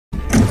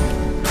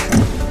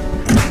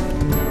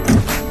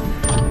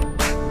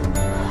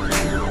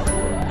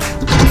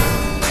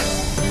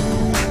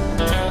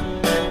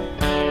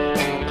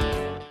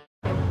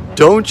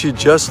Don't you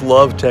just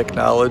love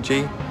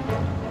technology?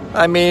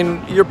 I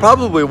mean, you're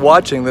probably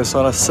watching this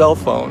on a cell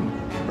phone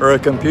or a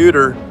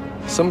computer,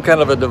 some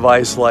kind of a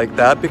device like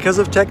that because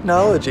of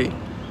technology.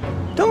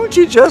 Don't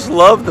you just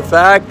love the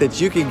fact that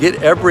you can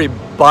get every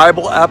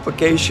Bible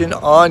application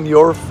on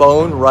your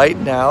phone right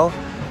now?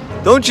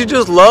 Don't you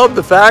just love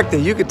the fact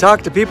that you can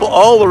talk to people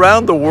all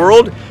around the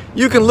world?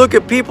 You can look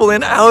at people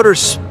in outer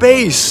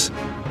space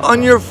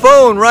on your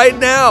phone right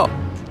now.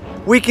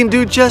 We can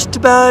do just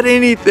about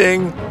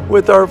anything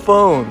with our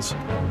phones.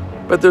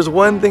 But there's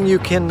one thing you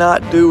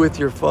cannot do with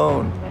your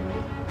phone.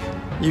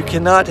 You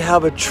cannot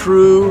have a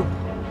true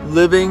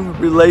living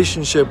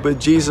relationship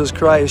with Jesus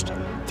Christ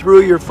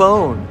through your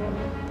phone.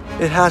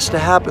 It has to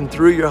happen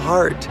through your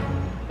heart.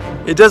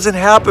 It doesn't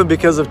happen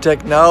because of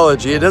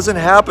technology. It doesn't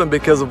happen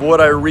because of what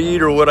I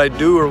read or what I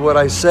do or what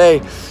I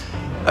say.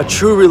 A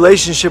true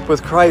relationship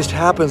with Christ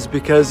happens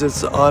because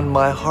it's on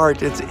my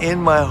heart. It's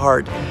in my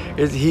heart.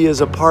 He is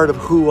a part of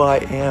who I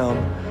am.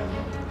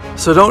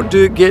 So don't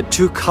get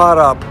too caught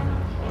up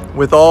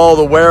with all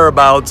the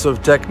whereabouts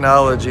of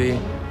technology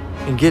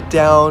and get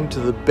down to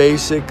the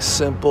basic,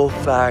 simple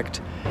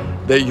fact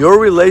that your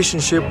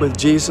relationship with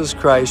Jesus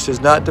Christ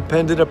is not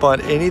dependent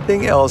upon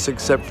anything else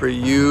except for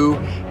you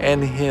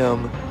and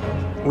Him.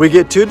 We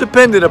get too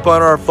dependent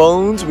upon our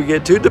phones. We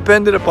get too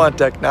dependent upon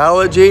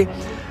technology.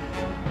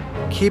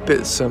 Keep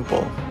it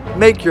simple.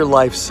 Make your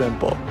life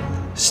simple.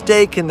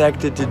 Stay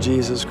connected to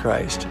Jesus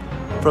Christ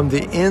from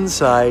the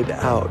inside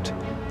out.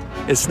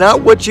 It's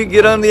not what you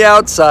get on the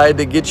outside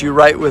that gets you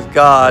right with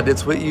God.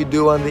 It's what you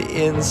do on the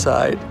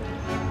inside.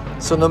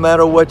 So no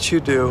matter what you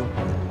do,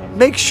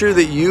 make sure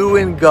that you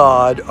and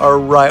God are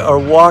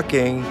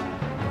walking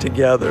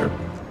together.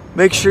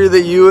 Make sure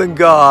that you and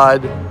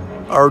God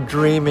are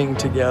dreaming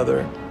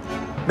together.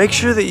 Make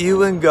sure that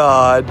you and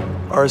God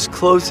are as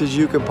close as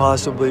you can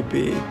possibly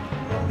be.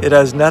 It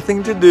has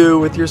nothing to do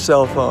with your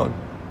cell phone.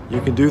 You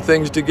can do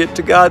things to get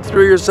to God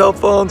through your cell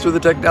phone, through the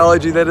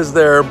technology that is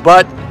there,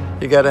 but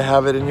you got to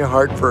have it in your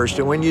heart first.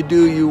 And when you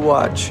do, you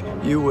watch,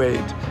 you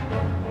wait,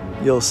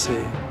 you'll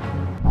see.